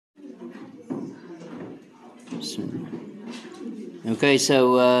Okay,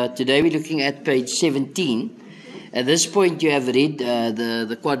 so today we're looking at page 17. At this point, you have read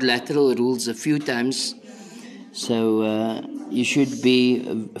the quadrilateral rules a few times, so you should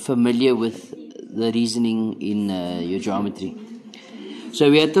be familiar with the reasoning in your geometry. So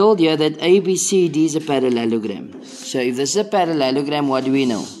we are told here that ABCD is a parallelogram. So if this is a parallelogram, what do we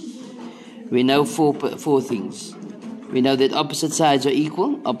know? We know four things. We know that opposite sides are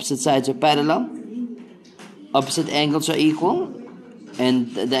equal, opposite sides are parallel, opposite angles are equal,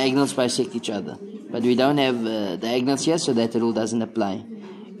 and the diagonals bisect each other. But we don't have diagonals here, so that rule doesn't apply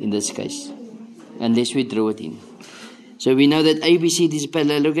in this case, unless we draw it in. So we know that ABCD is a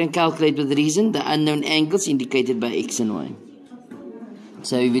parallelogram. Calculate with reason the unknown angles indicated by X and Y.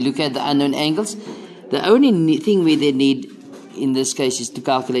 So if we look at the unknown angles, the only thing we then need in this case is to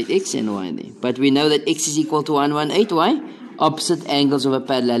calculate X and Y there. But we know that X is equal to 118. Why? Opposite angles of a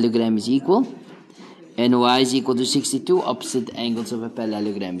parallelogram is equal. And Y is equal to 62. Opposite angles of a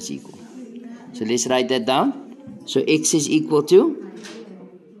parallelogram is equal. So let's write that down. So X is equal to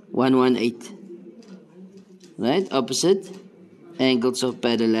 118. Right? Opposite angles of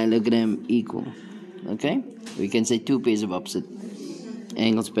parallelogram equal. Okay? We can say two pairs of opposite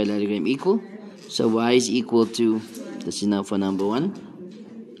angles parallelogram equal. So Y is equal to, this is now for number 1.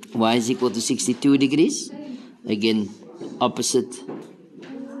 Y is equal to 62 degrees. Again, opposite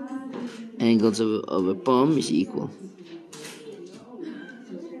angles of a palm is equal.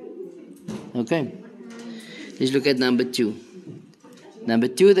 Okay. Let's look at number 2. Number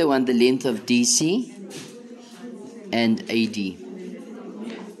 2, they want the length of DC and AD.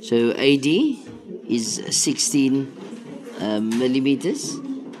 So AD is 16 millimeters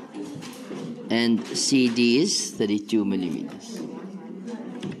and CD is 32 millimeters.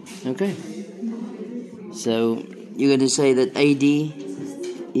 Okay. So you're going to say that AD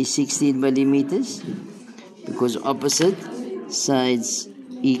is 16 millimeters because opposite sides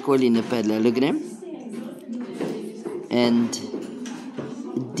equal in a parallelogram, and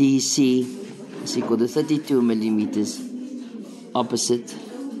DC is equal to 32 millimeters, opposite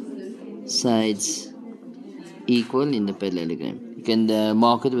sides equal in the parallelogram. You can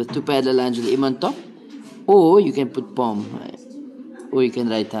mark it with two parallel lines with M on top, or you can put palm, or you can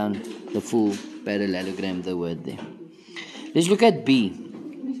write down the full parallelogram, the word there. Let's look at B.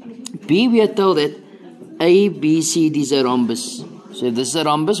 B, we are told that ABCD is a rhombus. So if this is a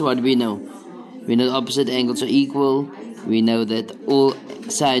rhombus, what do we know? We know the opposite angles are equal. We know that all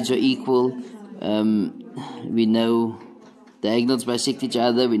sides are equal. We know diagonals bisect each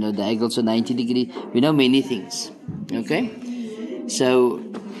other. We know diagonals are 90 degrees. We know many things. Okay? So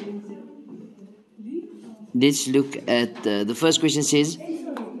let's look at the first question says,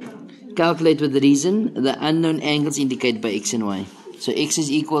 calculate with the reason the unknown angles indicated by X and Y. So X is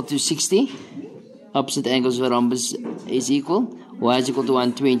equal to 60. Opposite angles of a rhombus is equal. Y is equal to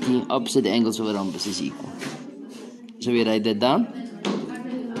 120. Opposite angles of a rhombus is equal. So we write that down.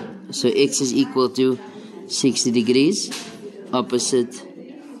 So X is equal to 60 degrees. Opposite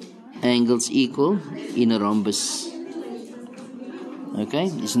angles equal in a rhombus. Okay?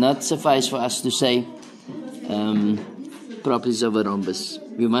 It's not suffice for us to say properties of a rhombus.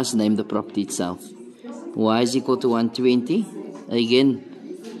 We must name the property itself. Y is equal to 120. Again,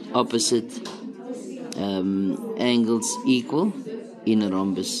 opposite angles equal in a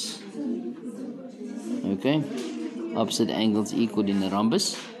rhombus. Okay? Opposite angles equal in a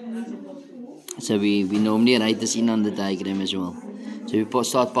rhombus. So we normally write this in on the diagram as well. So we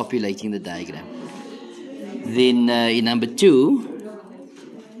start populating the diagram. Then in number 2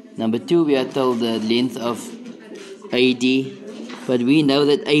 we are told the length of AD, but we know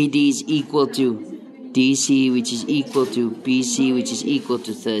that AD is equal to DC, which is equal to PC, which is equal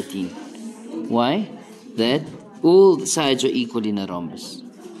to 13. Why? That all sides are equal in a rhombus.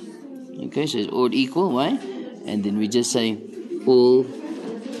 Okay, so it's all equal. Why? And then we just say all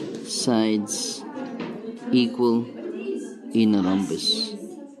sides equal in a rhombus.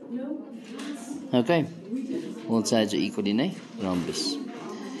 Okay, all sides are equal in a rhombus.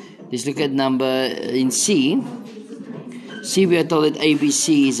 Let's look at number in C. C, we are told that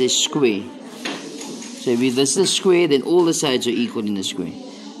ABC is a square. So if this is a square, then all the sides are equal in a square.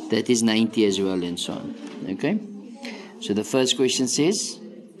 That is 90 as well, and so on. Okay? So the first question says,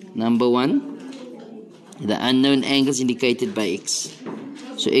 number 1, the unknown angles indicated by X.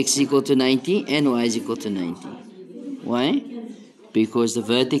 So X is equal to 90 and Y is equal to 90. Why? Because the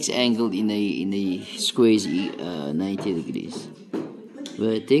vertex angle in a square is 90 degrees.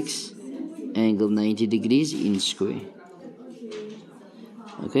 Vertex angle 90 degrees in square.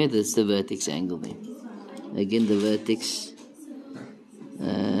 Okay, that's the vertex angle there. Again, the vertex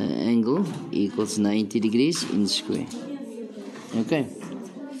angle equal equals 90 degrees in square. Okay,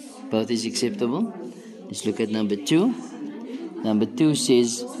 both is acceptable. Let's look at number 2. Number 2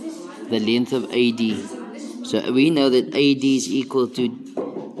 says the length of AD. So we know that AD is equal to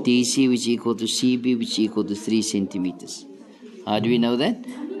DC, which is equal to CB, which is equal to 3 centimeters. How do we know that?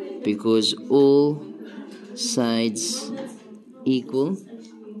 Because all sides equal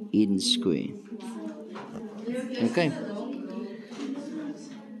in square. Okay.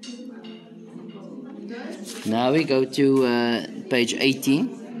 Now we go to page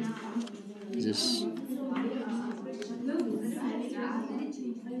 18.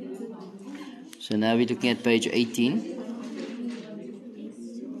 So now we're looking at page 18.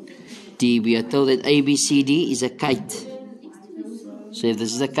 D, we are told that ABCD is a kite. So if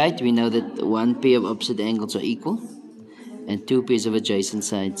this is a kite, we know that one pair of opposite angles are equal and two pairs of adjacent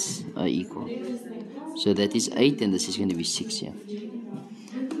sides are equal. So that is 8 and this is going to be 6 here.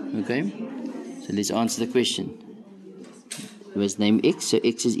 Okay, so let's answer the question. It was named X, so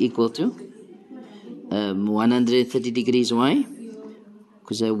X is equal to 130 degrees. Why?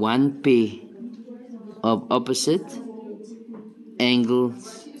 Because one pair of opposite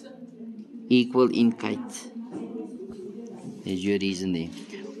angles equal in kite. There's your reason there.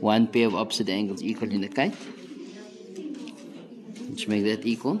 One pair of opposite angles equal in a kite. Let's make that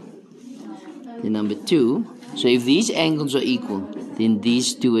equal. Then number 2, so if these angles are equal, then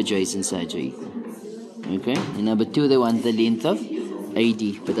these two adjacent sides are equal. Okay, and number 2, they want the length of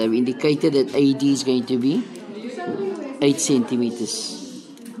AD, but I've indicated that AD is going to be 8 centimeters.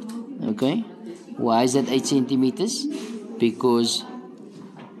 Okay, why is that 8 centimeters? Because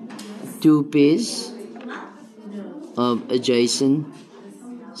two pairs of adjacent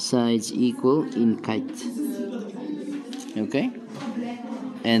sides equal in kite. Okay,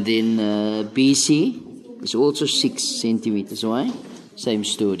 and then BC is also 6 centimeters. Why? Same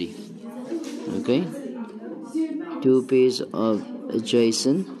story. Okay, two pairs of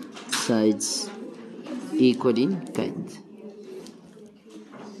adjacent sides equal in kite.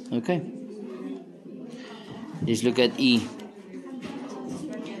 Okay, let's look at E.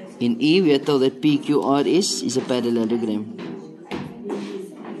 In E, we are told that PQRS is a parallelogram.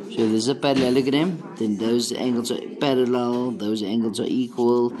 So if there's a parallelogram, then those angles are parallel, those angles are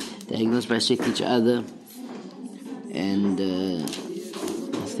equal, the angles bisect each other, and I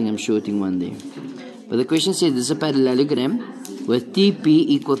think I'm shorting one there. But the question says there's a parallelogram with TP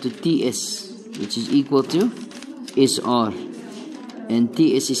equal to TS, which is equal to SR, and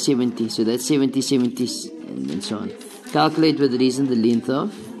TS is 70, so that's 70, 70, and so on. Calculate with reason the length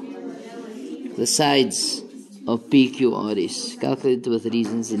of the sides of PQRS. Calculate with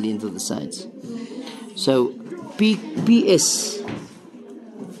reasons the length of the sides. So PS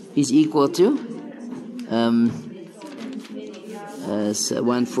is equal to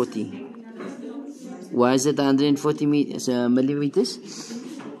 140. Why is it 140 millimeters?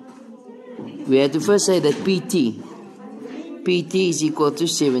 We have to first say that PT is equal to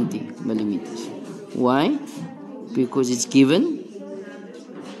 70 millimeters. Why? Because it's given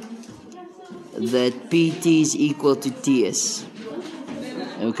that PT is equal to TS.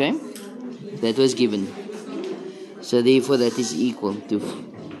 Okay, that was given, so therefore that is equal to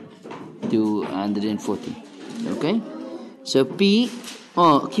 140. Okay, so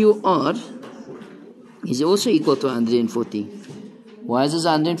QR is also equal to 140. Why is this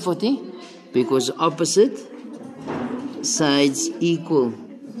 140? Because opposite sides equal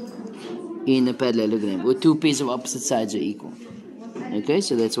in a parallelogram, or two pairs of opposite sides are equal. Okay,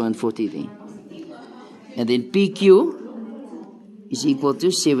 so that's 140 there. And then PQ is equal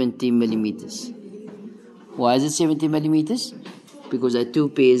to 70 millimeters. Why is it 70 millimeters? Because there are two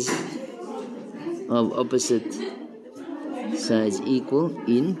pairs of opposite sides equal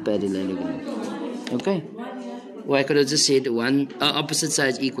in parallelogram. Okay. Why could I just say the opposite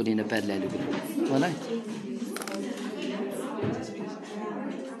sides equal in a parallelogram? Alright.